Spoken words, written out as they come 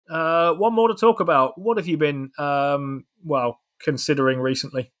One more to talk about. What have you been, considering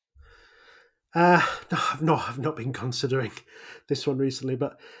recently? No, I've not been considering this one recently,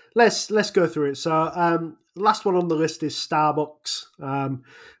 but let's go through it. So, last one on the list is Starbucks.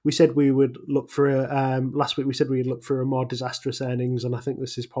 We said we would look for last week. We said we'd look for a more disastrous earnings, and I think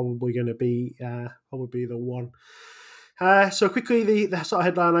this is probably going to be probably the one. So quickly, the sort of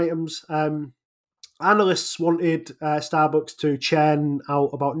headline items. Analysts wanted Starbucks to churn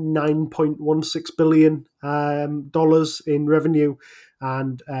out about $9.16 billion dollars in revenue,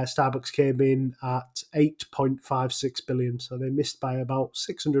 and Starbucks came in at $8.56 billion. So they missed by about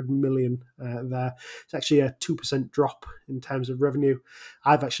 600 million there. It's actually a 2% drop in terms of revenue.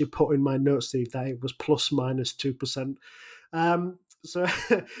 I've actually put in my notes, Steve, that it was plus minus 2%. So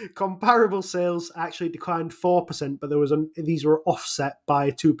comparable sales actually declined 4%, but these were offset by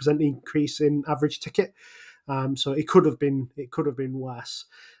a 2% increase in average ticket. So it could have been worse.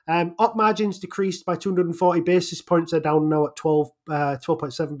 Op margins decreased by 240 basis points. They're down now at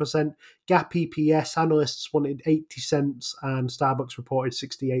 12.7%. Gap EPS analysts wanted 80 cents, and Starbucks reported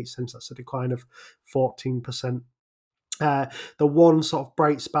 68 cents. That's a decline of 14%. The one sort of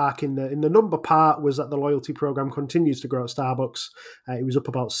bright spark in the number part was that the loyalty program continues to grow at Starbucks. It was up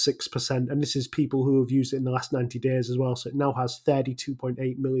about 6%, and this is people who have used it in the last 90 days as well. So it now has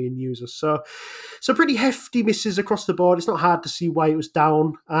 32.8 million users. So pretty hefty misses across the board. It's not hard to see why it was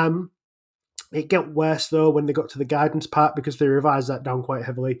down. It got worse, though, when they got to the guidance part, because they revised that down quite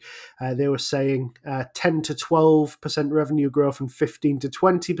heavily. They were saying 10 to 12% revenue growth and 15 to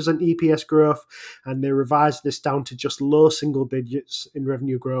 20% EPS growth, and they revised this down to just low single digits in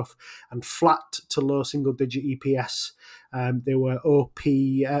revenue growth and flat to low single digit EPS. They were OP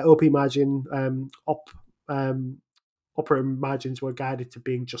margin, operating margins were guided to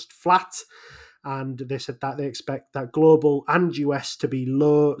being just flat. And they said that they expect that global and US to be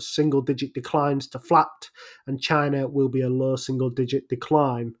low single-digit declines to flat, and China will be a low single-digit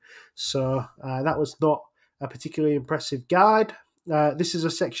decline. So that was not a particularly impressive guide. This is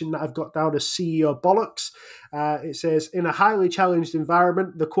a section that I've got down as CEO bollocks. It says, in a highly challenged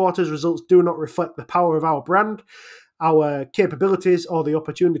environment, the quarter's results do not reflect the power of our brand, our capabilities, or the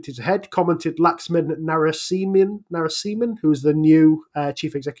opportunities ahead, commented Laxman Narasimhan, who is the new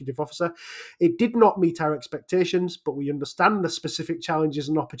Chief Executive Officer. It did not meet our expectations, but we understand the specific challenges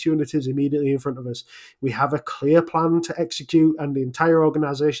and opportunities immediately in front of us. We have a clear plan to execute, and the entire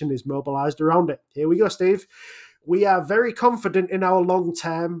organisation is mobilised around it. Here we go, Steve. We are very confident in our long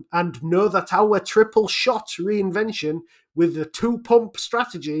term and know that our triple shot reinvention with the two-pump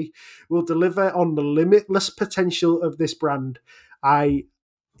strategy will deliver on the limitless potential of this brand. I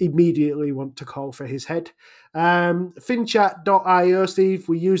immediately want to call for his head. Finchat.io, Steve,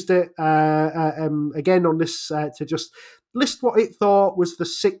 we used it again on this to just list what it thought was the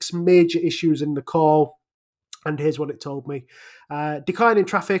 6 major issues in the call. And here's what it told me. Decline in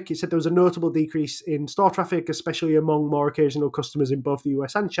traffic. It said there was a notable decrease in store traffic, especially among more occasional customers in both the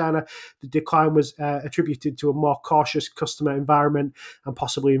US and China. The decline was attributed to a more cautious customer environment and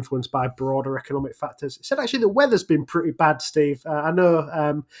possibly influenced by broader economic factors. It said actually the weather's been pretty bad, Steve. I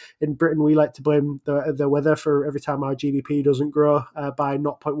know in Britain we like to blame the weather for every time our GDP doesn't grow by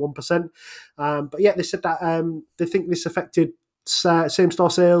 0.1%. But yeah, they said that they think this affected same-store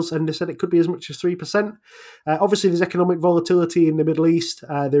sales, and they said it could be as much as 3%. Obviously, there's economic volatility in the Middle East.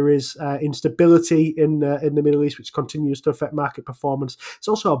 There is instability in the Middle East, which continues to affect market performance. There's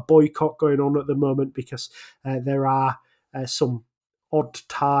also a boycott going on at the moment because there are some odd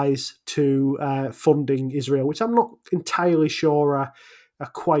ties to funding Israel, which I'm not entirely sure are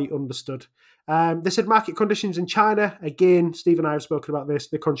quite understood. They said market conditions in China, again, Steve and I have spoken about this,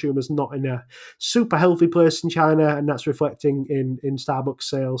 the consumer's not in a super healthy place in China, and that's reflecting in Starbucks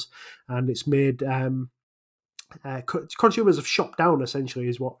sales, and it's made consumers have shopped down, essentially,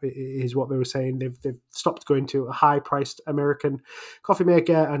 is what they were saying. They've stopped going to a high-priced American coffee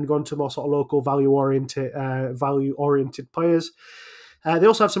maker and gone to more sort of local value-oriented players. They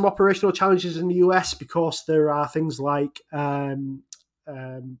also have some operational challenges in the US because there are things like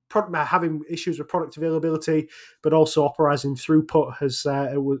having issues with product availability, but also operating throughput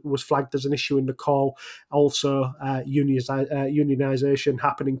was flagged as an issue in the call. Also, unionization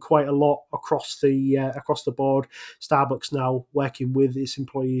happening quite a lot across the board. Starbucks now working with its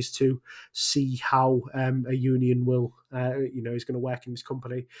employees to see how a union will is going to work in this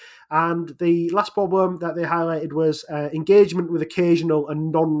company. And the last problem that they highlighted was engagement with occasional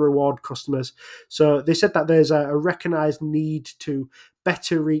and non-reward customers. So they said that there's a recognized need to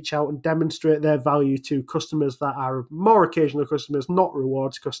better reach out and demonstrate their value to customers that are more occasional customers, not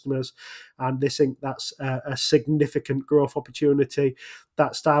rewards customers. And they think that's a significant growth opportunity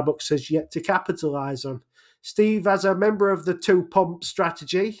that Starbucks has yet to capitalize on. Steve, as a member of the two pump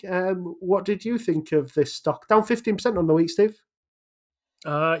strategy, what did you think of this stock? Down 15% on the week, Steve.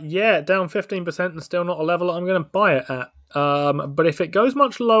 Yeah, down 15% and still not a level I'm going to buy it at. But if it goes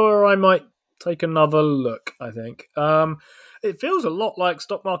much lower, I might take another look, I think. It feels a lot like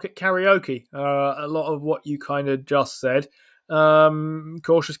stock market karaoke, a lot of what you kind of just said.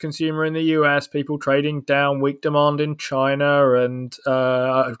 Cautious consumer in the US, people trading down, weak demand in China, and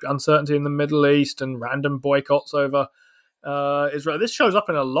uncertainty in the Middle East, and random boycotts over Israel. This shows up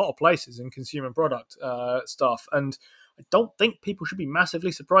in a lot of places in consumer product stuff, and I don't think people should be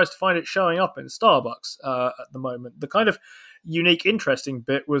massively surprised to find it showing up in Starbucks at the moment. The kind of unique, interesting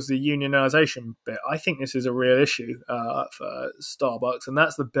bit was the unionization bit. I think this is a real issue for Starbucks, and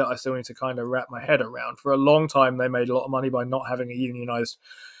that's the bit I still need to kind of wrap my head around. For a long time, they made a lot of money by not having a unionized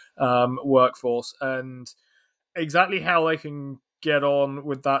workforce, and exactly how they can get on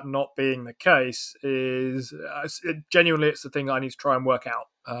with that not being the case is genuinely, it's the thing I need to try and work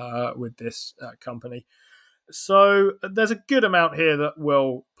out with this company. So there's a good amount here that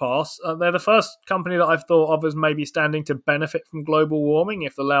will pass. They're the first company that I've thought of as maybe standing to benefit from global warming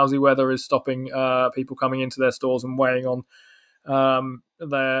if the lousy weather is stopping people coming into their stores and weighing on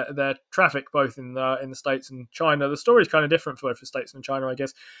their traffic, both in the States and China. The story is kind of different for both the States and China, I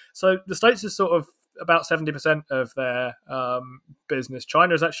guess. So the States is sort of about 70% of their business.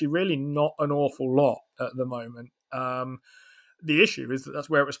 China is actually really not an awful lot at the moment. The issue is that that's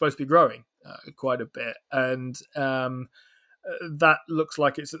where it was supposed to be growing quite a bit. And that looks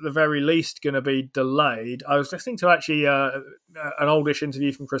like it's at the very least going to be delayed. I was listening to actually an oldish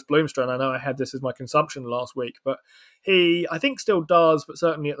interview from Chris Bloomstra, and I know I had this as my consumption last week, but he, I think, still does, but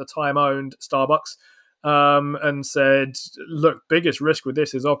certainly at the time owned Starbucks, and said, look, biggest risk with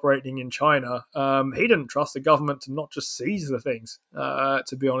this is operating in China. He didn't trust the government to not just seize the things,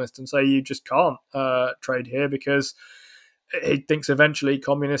 to be honest, and say you just can't trade here, because he thinks eventually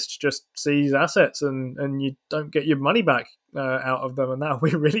communists just seize assets and you don't get your money back out of them, and that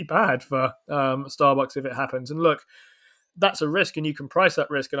will be really bad for Starbucks if it happens. And look, that's a risk, and you can price that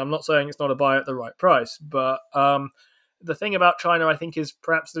risk, and I'm not saying it's not a buy at the right price, but the thing about China, I think, is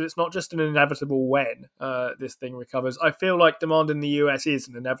perhaps that it's not just an inevitable when this thing recovers. I feel like demand in the US is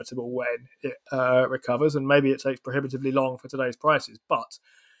an inevitable when it recovers, and maybe it takes prohibitively long for today's prices, but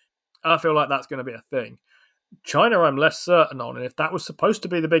I feel like that's going to be a thing. China, I'm less certain on, and if that was supposed to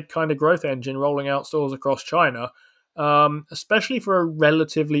be the big kind of growth engine, rolling out stores across China, especially for a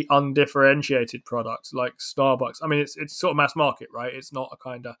relatively undifferentiated product like Starbucks. I mean, it's sort of mass market, right? It's not a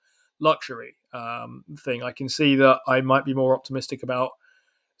kind of luxury thing. I can see that I might be more optimistic about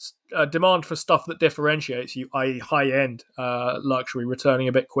demand for stuff that differentiates you, i.e. high-end luxury, returning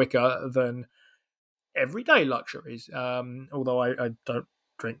a bit quicker than everyday luxuries. Although I don't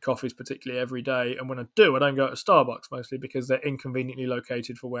drink coffees particularly every day, and when I do, I don't go to Starbucks, mostly because they're inconveniently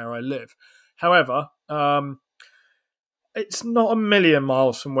located for where I live. However, it's not a million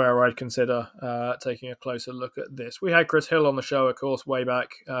miles from where I'd consider taking a closer look at this. We had Chris Hill on the show, of course, way back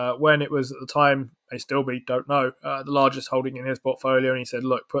when it was, at the time, may still be, don't know, the largest holding in his portfolio, and he said,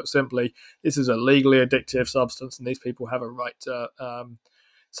 look, put simply, this is a legally addictive substance, and these people have a right to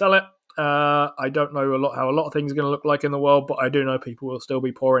sell it. I don't know how a lot of things are going to look like in the world, but I do know people will still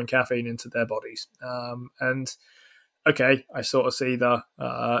be pouring caffeine into their bodies. And okay, I sort of see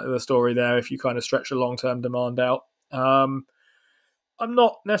the story there if you kind of stretch the long-term demand out. I'm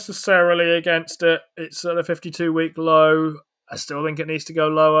not necessarily against it. It's at a 52-week low. I still think it needs to go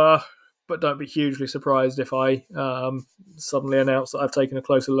lower, but don't be hugely surprised if I suddenly announce that I've taken a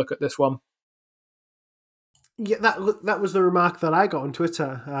closer look at this one. Yeah, that was the remark that I got on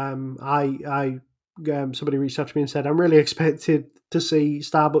Twitter. Somebody reached out to me and said, I'm really expected to see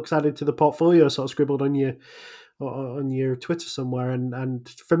Starbucks added to the portfolio, sort of scribbled on your Twitter somewhere. And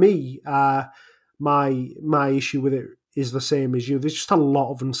for me, my issue with it is the same as you. There's just a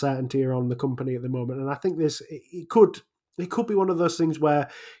lot of uncertainty around the company at the moment, and I think it could be one of those things where,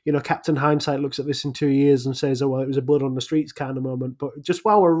 Captain Hindsight looks at this in 2 years and says, oh, well, it was a blood on the streets kind of moment. But just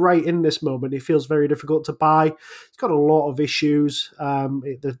while we're right in this moment, it feels very difficult to buy. It's got a lot of issues.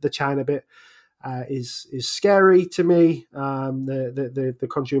 The China bit is scary to me. The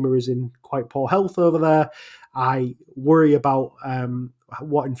consumer is in quite poor health over there. I worry about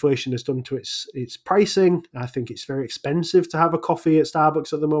what inflation has done to its pricing. I think it's very expensive to have a coffee at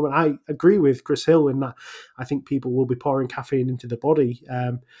Starbucks at the moment. I agree with Chris Hill in that I think people will be pouring caffeine into the body,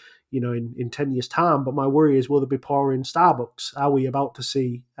 in 10 years' time. But my worry is, will they be pouring Starbucks? Are we about to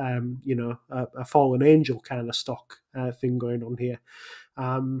see, a fallen angel kind of stock thing going on here?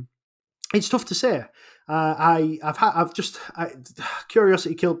 It's tough to say.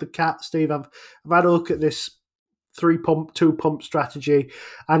 Curiosity killed the cat, Steve. I've had a look at this 2-pump strategy,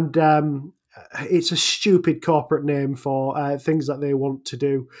 and it's a stupid corporate name for things that they want to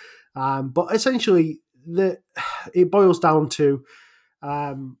do. But essentially, it boils down to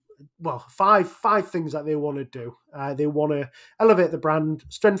five things that they want to do. They want to elevate the brand,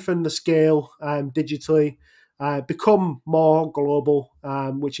 strengthen the scale digitally, become more global,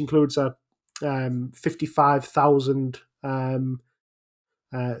 which includes a 55,000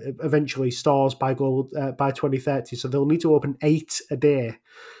 eventually stores by 2030. So they'll need to open 8 a day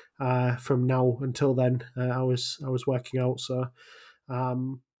from now until then. I was working out. So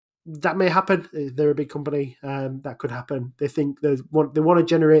that may happen. They're a big company. That could happen. They think they want to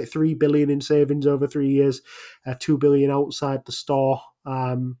generate $3 billion in savings over 3 years, $2 billion outside the store,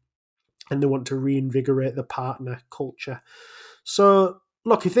 and they want to reinvigorate the partner culture. So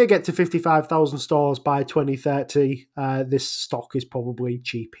look, if they get to 55,000 stores by 2030, this stock is probably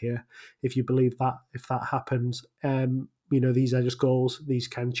cheap here. If you believe that, if that happens, these are just goals. These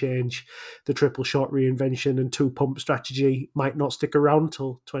can change. The triple shot reinvention and 2-pump strategy might not stick around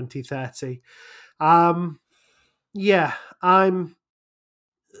till 2030.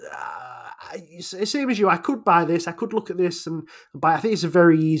 Same as you. I could buy this. I could look at this and buy. I think it's a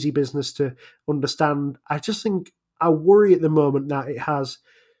very easy business to understand. I just think I worry at the moment that it has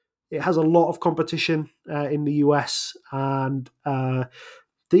a lot of competition in the US, and the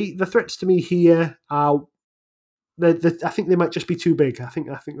threats to me here are. I think they might just be too big. I think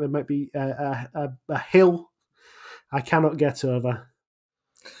there might be a hill I cannot get over.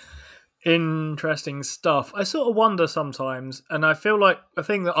 Interesting stuff. I sort of wonder sometimes, and I feel like a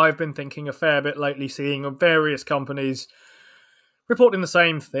thing that I've been thinking a fair bit lately, seeing of various companies reporting the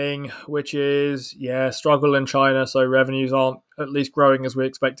same thing, which is, struggle in China, so revenues aren't at least growing as we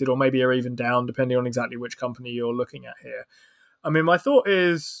expected, or maybe are even down, depending on exactly which company you're looking at here. I mean, my thought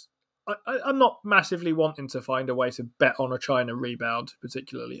is, I'm not massively wanting to find a way to bet on a China rebound,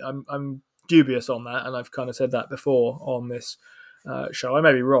 particularly. I'm dubious on that, and I've kind of said that before on this show. I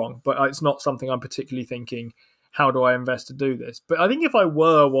may be wrong, but it's not something I'm particularly thinking, how do I invest to do this? But I think if I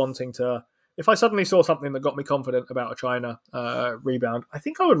were wanting to, if I suddenly saw something that got me confident about a China rebound, I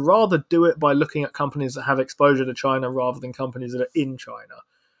think I would rather do it by looking at companies that have exposure to China rather than companies that are in China.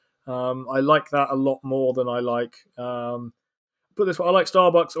 I like that a lot more than I like, put this way, I like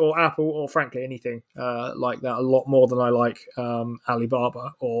Starbucks or Apple or frankly anything like that a lot more than I like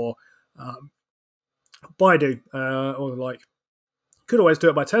Alibaba or Baidu or like, could always do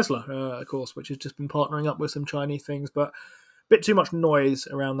it by Tesla, of course, which has just been partnering up with some Chinese things, but a bit too much noise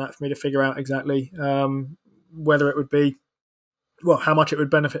around that for me to figure out exactly whether it would be, how much it would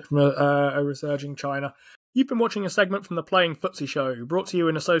benefit from a resurging China. You've been watching a segment from the Playing FTSE show, brought to you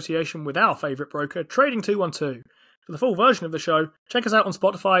in association with our favourite broker, Trading 212. For the full version of the show, check us out on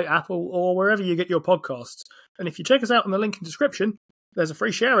Spotify, Apple, or wherever you get your podcasts. And if you check us out on the link in description, there's a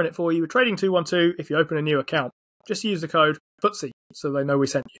free share in it for you with Trading 212 if you open a new account. Just use the code FTSE so they know we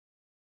sent you.